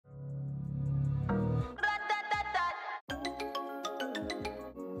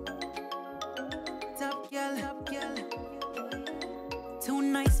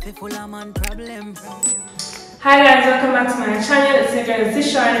Hi guys, welcome back to my channel. It's your girl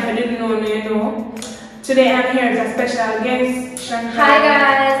Chesouye, and if you didn't know, you know. Today I'm here with a special guest, Chantal. Hi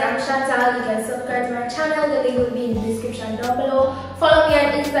guys, I'm Chantal. You can subscribe to my channel. The link will be in the description down below. Follow me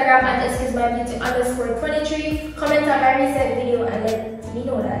on Instagram at excuse_my_beauty_23. Comment on my recent video and let me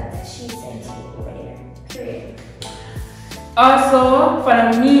know that she sent you over there. Period. Also,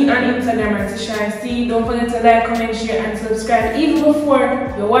 follow me on Instagram at Chesouye. Don't forget to like, comment, share, and subscribe. Even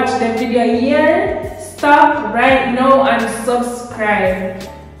before you watch the video here, stop right now and subscribe.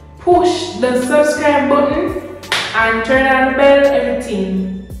 Push the subscribe button and turn on the bell,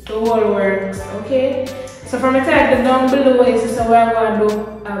 everything. The whole works, okay? So from the tag down below is just where I'm going to do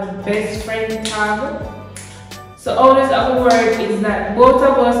a best friend tag. So all this other word is that both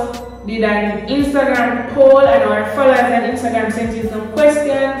of us did an Instagram poll and our followers on Instagram sent in some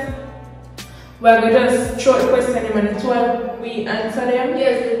questions. We're going to just throw the question in and we answer them.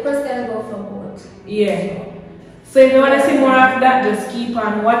 Yes, the question go for both. Yeah. So if you want to see more of that, just keep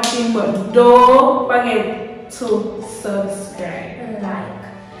on watching, but don't forget to subscribe. And like.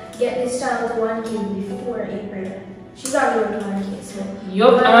 Get this channel to 1K before April. She's on the road to 1K, so.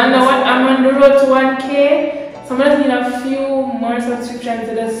 Yup, I'm on the road to 1K. So I'm going to need a few more subscriptions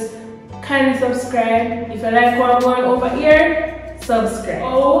to just kindly subscribe. If you like what I'm going over here, subscribe.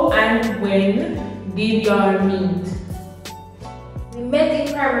 Oh, and when did y'all meet? We met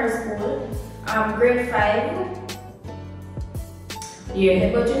in primary school, grade 5.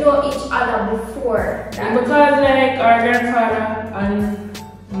 Yeah. But you know each other before that. Because like our grandfather and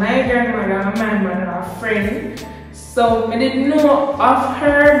my grandmother and my mother are friends. So I didn't know of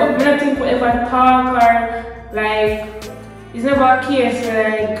her, but I don't think we ever talk or like it's never a case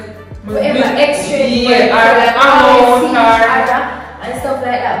where like we ever exchange or and stuff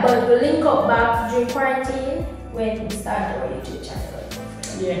like that. But we link up back during quarantine when we started our YouTube channel.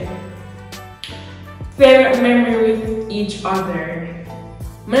 Yeah. Favorite memory with each other.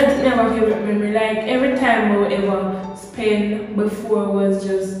 I don't have a favorite memory. Like every time we ever spend before was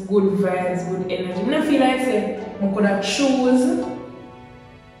just good vibes, good energy. I don't feel like say I could have choose.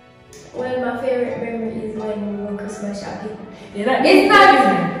 Well, my favorite memory is when we went Christmas shopping. Yeah, it's not.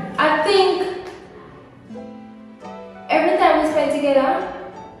 I think every time we spent together,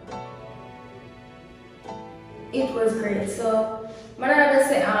 it was great. So, I'm not gonna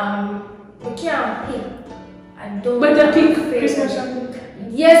say we can't pick. I don't. But you pick Christmas shopping.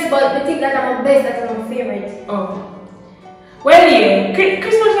 Yes, but the thing that I'm best, that I'm favorite. Oh. Well, yeah,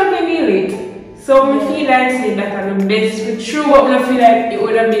 Christmas shopping really. So I feel like say that I'm the best for true, but I feel like it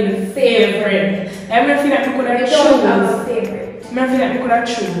would have been the favorite. I don't feel like we could have choose. I don't have a favorite. I feel like we could have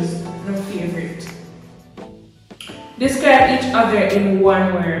choose no favorite. Describe each other in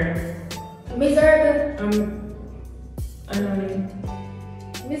one word. Miserable. I don't know.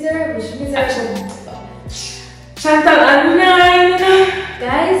 Miserable. Chantal and 9.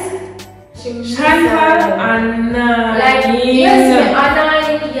 Guys, Chantal and 9. Like, yes,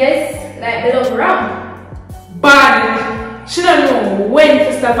 and 9, yes, like the love ram. Bad. She don't know when to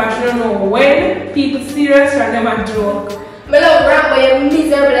stop and she don't know when. People serious and never joke. I love ram, but you're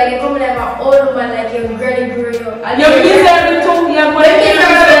miserable, like you're coming like an old woman, like you're granny growing up. You're miserable too. You're one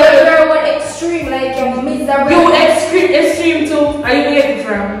extreme, like you're miserable. You extreme too. Are you getting it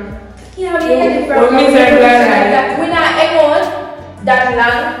from? Yeah, we get it from. We're miserable like when I ever that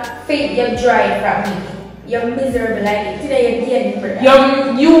long, fate you're dry from me. You're miserable like today you're dead.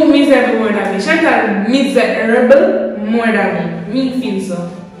 You miserable more than me. Chantal miserable more than me. Me feel so.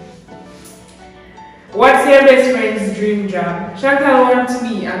 What's your best friend's dream job? Chantal wants to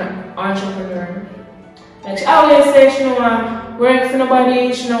be an entrepreneur. Like she always says she don't want to work for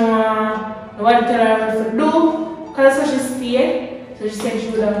nobody, she don't want nobody tell her what to do. Because that's how she stay. So she said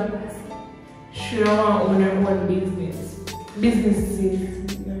she don't want to own her own business. Businesses.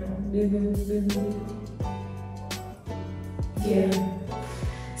 Business. Yeah.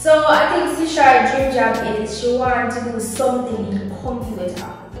 So I think Chesouye's dream job is she wants to do something in computer.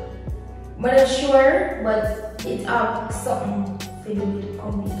 I'm not sure, but it's something to do with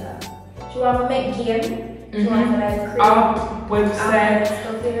computer. She wants to make games. She wants to like create website,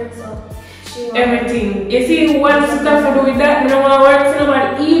 stuff there. So she everything. You see, one stuff to do with that. I don't want to work for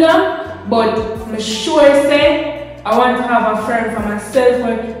nobody either. But I'm sure say I want to have a firm for myself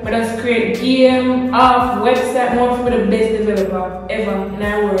where I just create game, app, website, more for the best developer ever in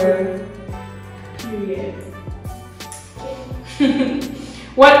our world. Period.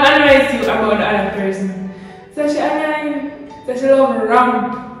 What annoys you about the other person? So she annoys, so she love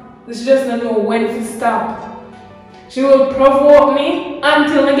ramp. So she just don't know when to stop. She will provoke me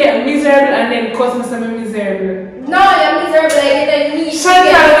until I get miserable and then cause me some miserable. No, you're miserable. Like, you need to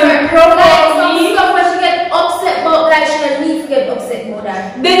Chantal will provoke some me. stuff when she get upset about that, she don't need to get upset about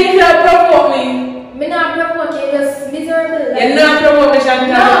that. Then you can provoke me. Me not provoke you, just miserable. Like, You're not provoke me,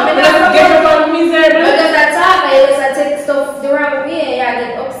 Chantal. No, me not Get about miserable. because I talk, I just take stuff the wrong way. I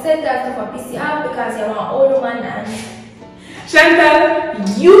get upset that stuff I piss you off because you're an old man and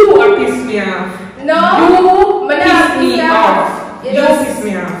Chantal, you are pissed me off. no, You me not piss me piss off. You You just- piss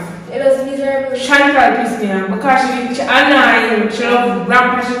me off. it was miserable. Chantal pissed me off because she annoying. She love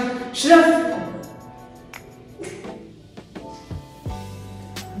grandpa. She love.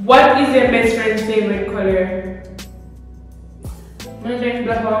 What is your best friend's favorite color? I like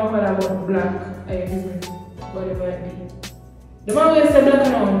black one color, but black I different. Whatever it be. The one who say black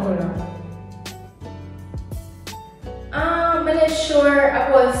and one color. I'm not sure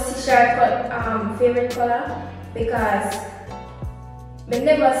about Sisha's favorite color because I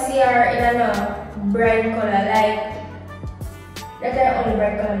never see her in a bright color like that. The only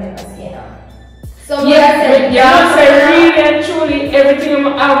bright color I never see her. So Yeah, say really and truly everything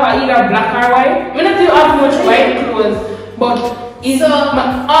I have are either black or white. I don't have much white clothes, but it's So-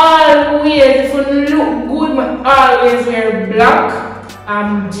 my always, if you look good, I always wear black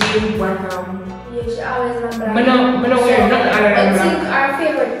and jeans bottom. yeah, she always wear black. I don't wear nothing other than I black. think our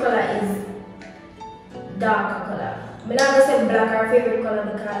favorite color is dark color. I'm not gonna say black our favorite color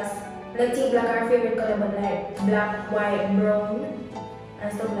because I don't think black our favorite color, but like black, white, brown,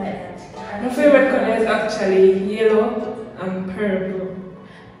 and stuff like that. My favorite color is actually yellow and purple.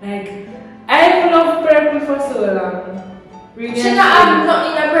 Like, I love purple for so long. Really She don't have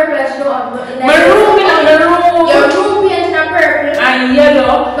nothing in purple, she don't have nothing in my room in the room your room paint in purple. and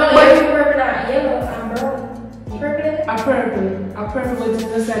yellow, No, but your purple and yellow and brown. Purple in it? a purple, but it's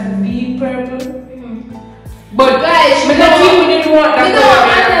just a deep purple. Mm-hmm. But Guys, but the people didn't want that you color don't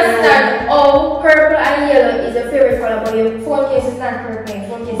in the room. understand how purple and yellow is your favorite color, but your phone case is not purple, your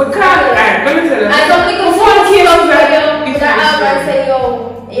phone case is Because, yellow. alright, let me tell you. And some people My phone case is is like you that have and different. say, yo,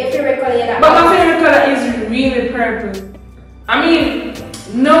 your favorite color is that. But my favorite color is really purple. I mean,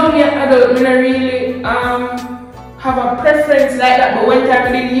 now me an adult, me not really have a preference like that. But when time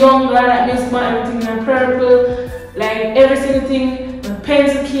I did younger, like me used to want everything in purple, like every single thing. My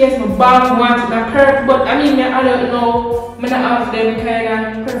pencil case, my bag wanted my purple. But I mean, me an adult now, me not have them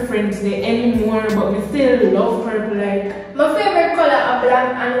kind of preference there anymore. But me still love purple. Like My favorite color are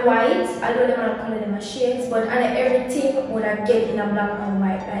black and white. I don't know color them as shades, but everything would I get in a black and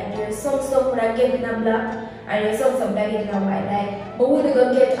white. Like there's some stuff would I get in a black, and there's some stuff that I get in a white. Like, but would I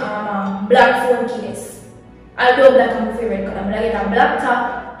go get black phone case? Although black is my favorite color, but I get a black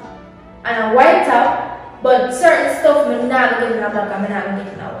top and a white top. But certain stuff I'm not get in a black and I'm not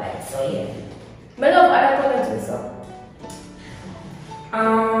get in a white. So yeah, I love other colors too. So.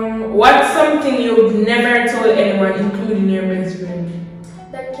 what's something you've never told anyone, including your best friend?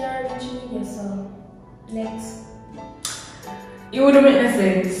 That can't reach me, so next. It wouldn't make no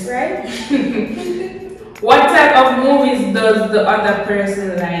sense. Right? What type of movies does the other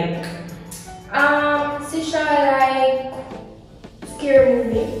person like? Sisha like scary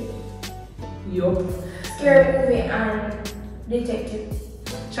movie. Yup. Scary movie and detective.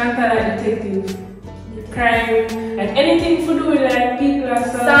 Chantal like detective. Crime. Like anything to do with like people or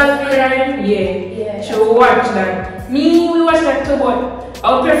Solving. crime. Yeah. Yeah. She will watch that. Me, we watch that too, but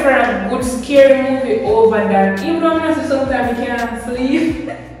I would prefer a good scary movie over that. Even though I'm sometimes I can't sleep.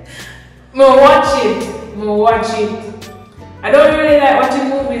 I'll watch it. I don't really like watching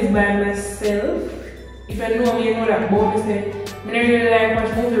movies by myself. If I know me, you know that bonus say, I don't really like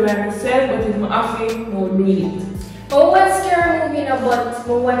watching movies by myself, but if I'm off it, I'll do it. But what scary movie now, but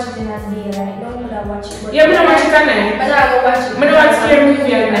we'll watch it in a day, like, no one will watch it. But Yeah, I don't watch it at night. But I go watch it. I don't watch scary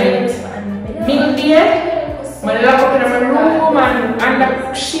movie at night. Me there, I lock up in my room and under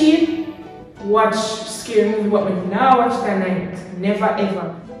the sheet, watch scary movie, but I now watch it at night. Never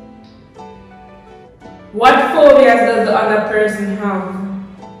ever. What phobias does the other person have?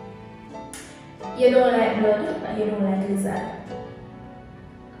 You don't like blood and you don't like lizard.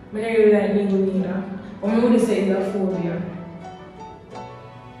 I don't really like needle neither. Or I would say it's a phobia.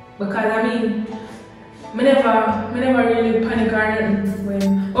 Because I mean, I never really panic or nothing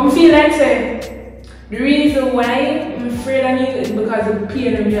when I feel like say the reason why I'm afraid of needle is because of the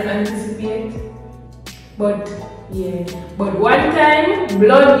pain when you anticipate. But yeah. But one time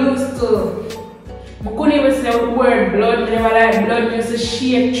blood used to I couldn't even say the word blood, I never like blood, used to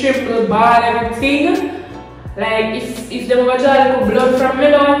shake, triple, ball, everything. Like if they were draw blood from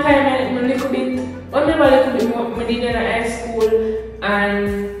me all the time, I little bit, only a little bit more, I did in high school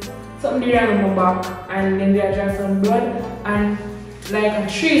and something did wrong with my back and then they draw some blood and like a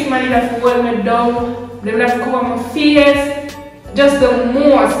tree man that hold me down they will have to cover my face, just the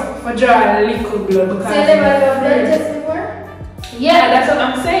most for draw a little blood. Because so you never done blood test before? Yeah, that's what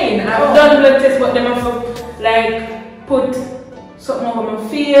I'm saying. I've done blood tests, but they have to like put something over my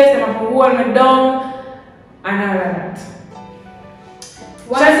face, they have to hold me down, and all of that.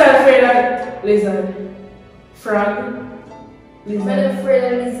 Chantal afraid of lizard, frog, lizard. I'm afraid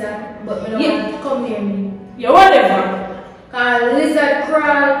of lizard, but I don't want to come near me. Yeah, whatever. Lizard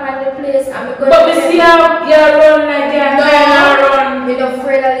crawl on the place and I'm going but we see how you run like that. No, run. I'm not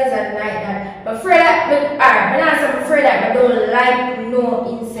afraid of lizard like that. But afraid that, I'm afraid that I don't like no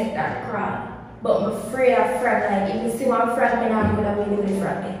insect that crawl. But I'm afraid of frog. Like if you see one frog, I'm not going to win with the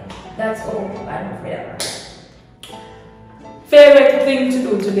frog. That's all I'm afraid of. Favorite thing to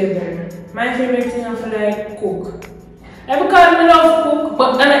do together? My favorite thing I feel like cook. Like because I love cook,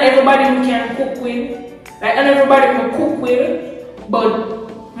 but not everybody we can cook with. Like not everybody can cook with, but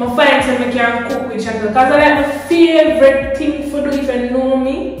I find some I can cook with Chantal. Because I like my favorite thing to do if you know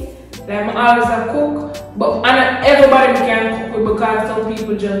me. Like I'm always a cook, but not everybody can cook with because some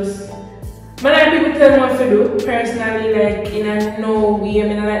people just when like people tell me what to do, personally like in a no way, I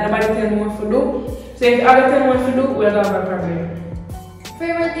mean like nobody tell me what to do. So if I tell me what to do, we'll have a problem.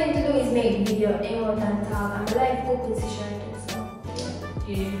 Favorite thing to do is make video, anyone can talk. I'm like cooking session so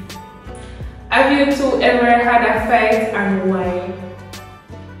yeah. Have you two ever had a fight and why?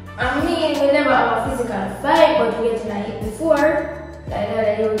 I mean, we never have a physical fight, but we get in a hit before. Like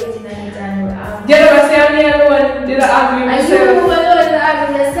that, you get in a hit and we have. Did you say I'm the one did I argue with yourself? You alone did argue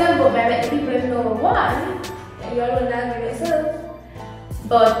with yourself, but I let people know one. And you alone argue with yourself.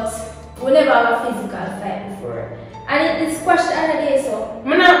 But we never have a physical fight before. And it's squashed the other day, so. I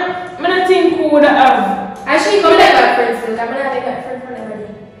don't think we would have. Actually, come like my friends, look. I'm not having my friend for nobody.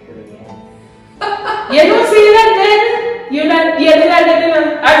 You don't see that then? You're not dead,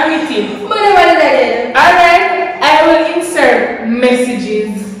 I'm meeting. Alright, I will insert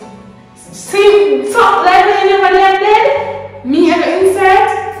messages. See, talk like when you never dead. Me have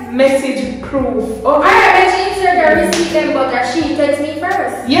insert message proof. Oh, I she insert her receipt them, but she text me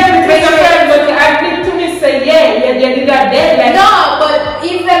first. Yeah, because but I click to me say, yeah, you did that dead. Like, no, but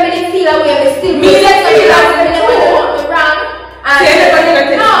if I didn't feel that way, I still me that feel that way too. Wrong.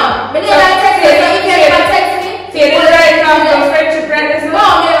 And no, but then I text you, so you can't even text me. See, this is right now, your friendship practice. No,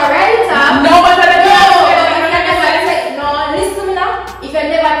 I'm never right up. No, but I no, listen to me now. If you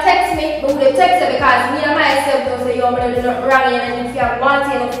never text me, but would text you because me and myself don't say, yo, I'm going to do not wrong, and if you want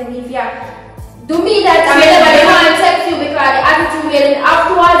to, if you do me that, I never want to text you because the attitude made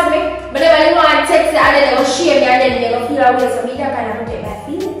afterwards me, but never want to text you and then they will shame me and then they will feel away, so me that kind of protect my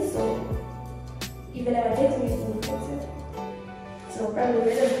feelings. So, if you never text me,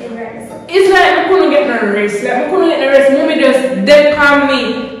 it's like I couldn't get no rest. Like I couldn't get no rest. Mommy just dead calm me.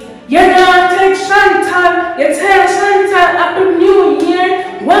 You don't take Chantal. You tell Chantal Happy New Year.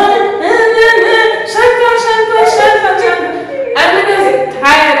 Chantal. I'm just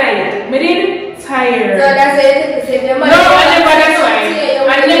tired of it. I didn't tired. So that's it. No, I never that's why. I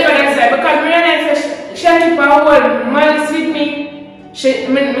never that's why. Because I realized she had to keep her whole malice with me. She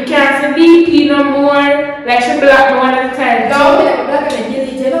can't see DP no more. Like she blocked me one at a time. No,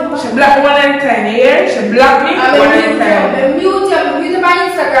 she blocked one at a time. Yeah, she blocked me one at a time. I'm mute on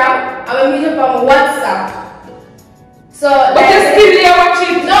Instagram. I'm mute on WhatsApp. So, but you still there watch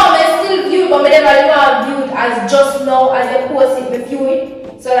it? No, I still view, but I never know view it as just now as I post it, I view it.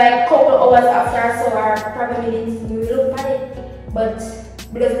 So like couple hours after I saw her, probably minutes, you look at it. But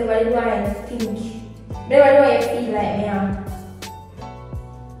because nobody know how I think. Never know how I feel like me.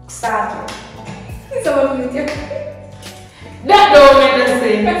 Start. Someone mute you. That don't make no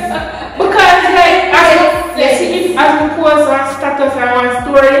sense. Because like as we post one status or one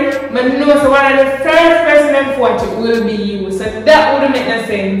story, I know so one of the first person I watch it will be you. So that wouldn't make no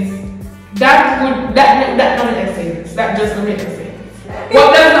sense. That don't make no sense. That just don't make no sense.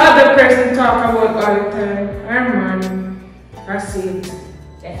 What does the other person talk about all the time? Man, that's it.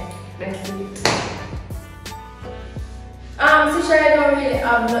 Yeah, that's it. So I don't really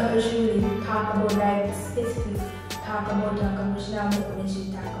not usually talk about like specific talk about she don't know when she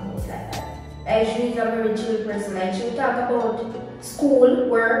talk about like that. Like she's a very chill person. Like she'll talk about school,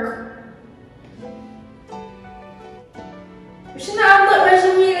 work. She not when she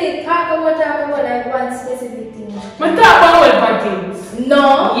really talk about like one specific thing. But talk about what things?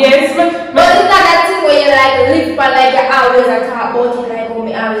 No. Yes, but it's not that thing where you like live but like you always talk about it like how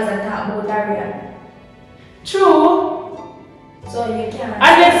me always talk about area. True. So you can.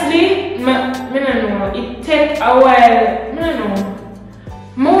 Honestly, I don't know. It take a while. I don't know.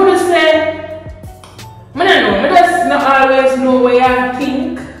 More to say, I don't know. I just not always know where I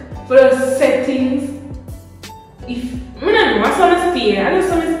think for the settings.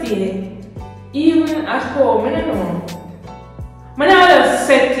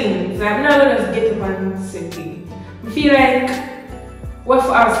 Like, I'm not gonna just get up and say things. I feel like what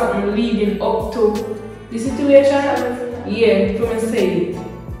for have something leading up to the situation? Yeah, to me say it.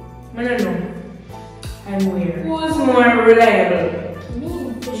 I don't know. I'm weird. Who's more reliable? Me,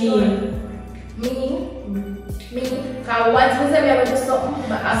 for sure. Me. Because once we say I'm going to do something,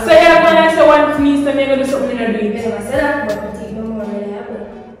 but so yeah, when I say once me say I'm going to do something, I do it. I never say that, but I think I'm more reliable.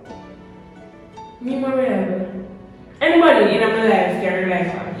 Me more reliable. Anybody in my life can rely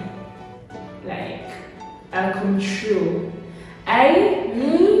on me. Like, I'll come true.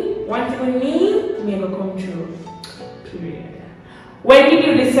 One thing with me will come true. Period. When did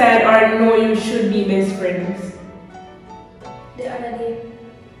you decide or know you should be best friends? The other day,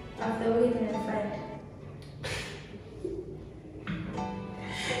 after waiting and fight.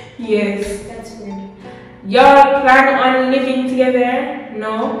 Yes. That's weird. Y'all plan on living together?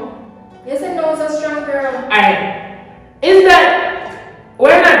 No? Yes and no, it's a strong girl. Alright. Is that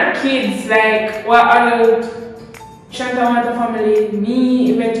we're not kids, like what adult Chantal want a family,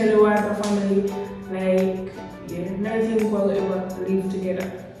 me eventually want a family, like yeah, nothing will ever live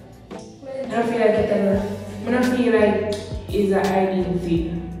together. I don't feel like it ever. I don't feel like it's an ideal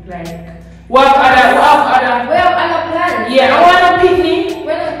thing. Like what other We have other plans. yeah, I want a picnic.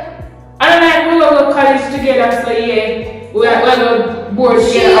 I don't like we go to college together, so yeah, we are going to board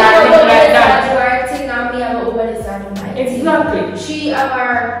together or something like that. Exactly. She and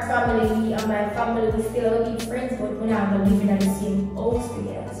her family, me and my family, we still be friends, but we're not living in the same house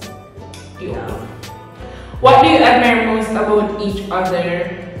together. Yeah. What do you admire most about each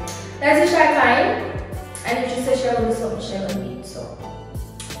other? That's a shy time, and if she says she'll do something, she'll do it. So.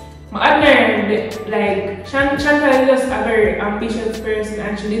 I admire like Chantal is just a very ambitious person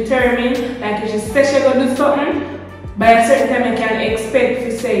and she determined. Like if she says she's gonna do something, by a certain time I can expect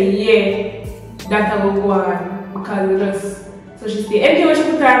to say yeah, that will go on. Because we just so she say anything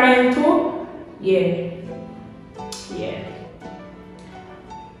she put her mind to, yeah.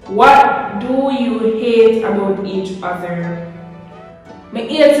 What do you hate about each other? My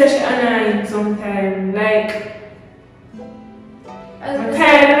hate say she annoying sometimes, like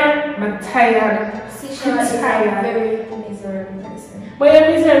I'm tired. See, she's a very miserable person. But you're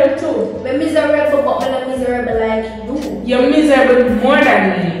miserable too. I'm miserable, but I'm not miserable like you. You're miserable more than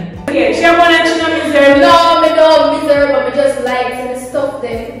me. Okay, she wanna she's not miserable. No, I'm not miserable. I just like to stop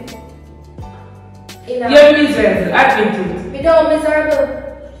them. You're miserable. Admit it. Me don't miserable.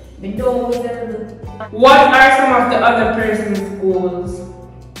 What are some of the other person's goals?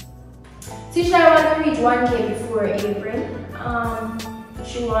 See, she want to reach 1K before April.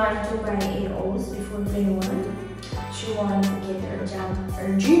 She want to buy a house before 21. She want to get her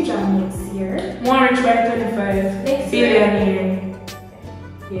dream job next year. More rich by 25. Next year.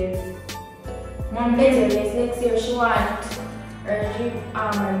 Yes. Mom, next year she want her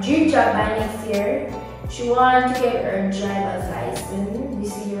dream job by next year. She want to get her driver's license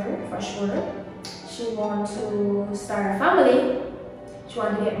this year for sure. She want to start a family. She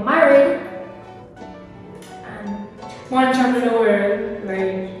want to get married. And one travel the world.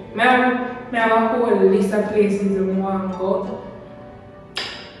 Like, I have a whole list of places I want to go.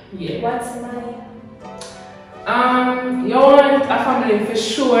 Yeah. What's my? You want a family for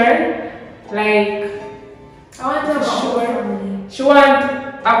sure. Like, I want to have a family. She want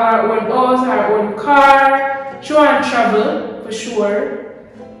our own house, our own car. She want travel for sure.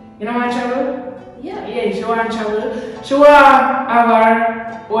 You know want travel? Yeah, she want travel. She want have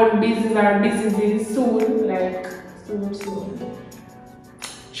our own business, our businesses soon, like soon.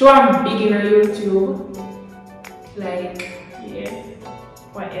 She want big in YouTube. Like, yeah.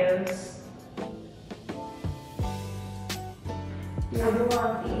 What else?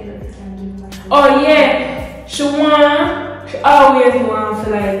 Oh yeah, she always want to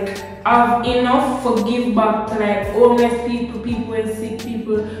like have enough for give back to like homeless people and sick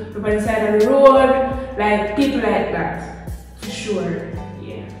people on the side of the road, like people like that, for sure.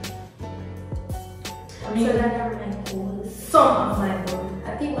 Yeah. So that are my goals. Some of my goals. I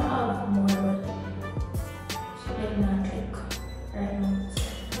think I have more, but maybe not like right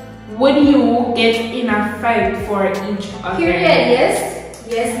now. Would you get in a fight for each other? Period, yes.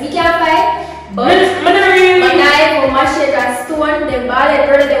 Yes, we can fight. But when I for my shit and stone, the ballet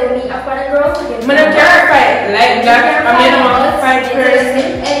girl they will meet up on the girl. When I can't fight like that, I mean I'm a fight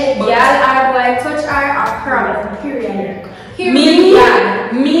person. And the girl are going to touch her problem. Period.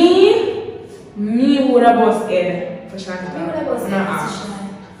 Me would have bust head for Chantal. You would have bust head.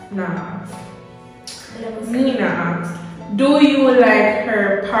 Nah. Me nah. Do you like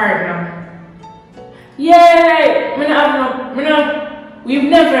her partner? Yeah, we've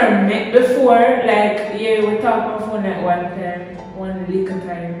never met before. Like, yeah, we talked on phone like one lick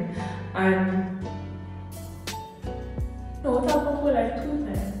time. And no, what happened for like 2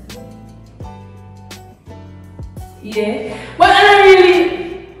 times? Yeah. But I don't really,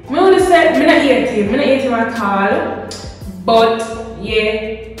 I only said, I'm not eating at all. But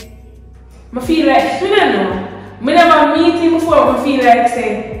yeah, I feel like, I don't know. I never meet him before, I feel like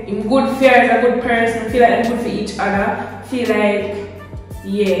say, I'm good for as a good person, I feel like I'm good for each other. I feel like,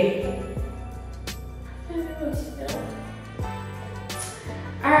 yeah.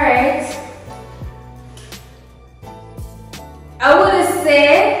 Alright. I would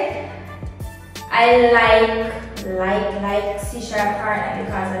say I like Sisha partner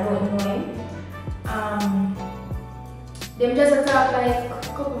because I don't know him. Them just talk like a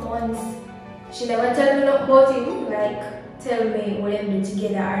couple months. She never tell me nothing about him, like tell me what them do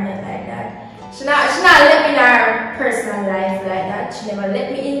together or not like that. She not let me in her personal life like that. She never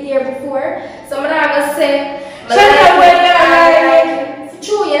let me in there before. So I'm not gonna say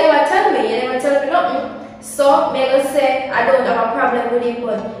true, you never tell me nothing. So I'm gonna say I don't have a problem with it,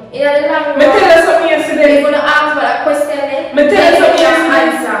 but in the long run, tell us something yesterday. You're gonna ask for a question then. Tell us something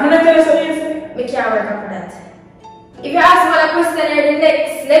yesterday. We can't work after that. If you ask me a question the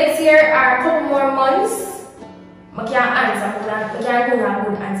next year or a couple more months, I can't answer. I can't go a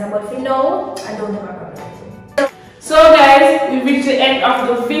good answer. But for now, I don't have a problem. So guys, we reached the end of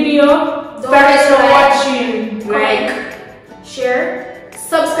the video. Thanks for watching. Like, share,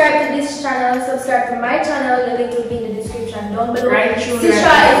 subscribe to this channel, subscribe to my channel. The link will be in the description down below.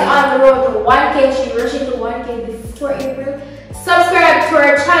 Sisha is on the road to 1K. She's rushing to 1K before April. Subscribe to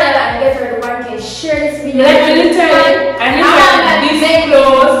our channel and get her to 1K. Share this video. Like this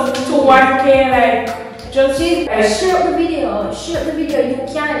close to 1K, like just share the video. Share the video. You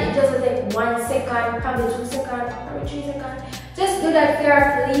can. It just take 1 second, probably 2 seconds, probably 3 seconds. Just do that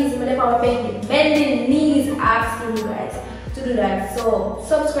here, please. Whenever I'm bending knees, asking you guys to do that. So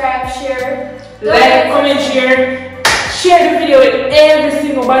subscribe, share, like, comment, share the video with every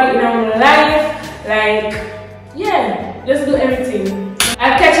single body in our life. Like, yeah, just do everything.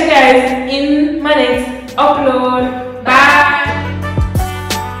 I'll catch you guys in my next upload.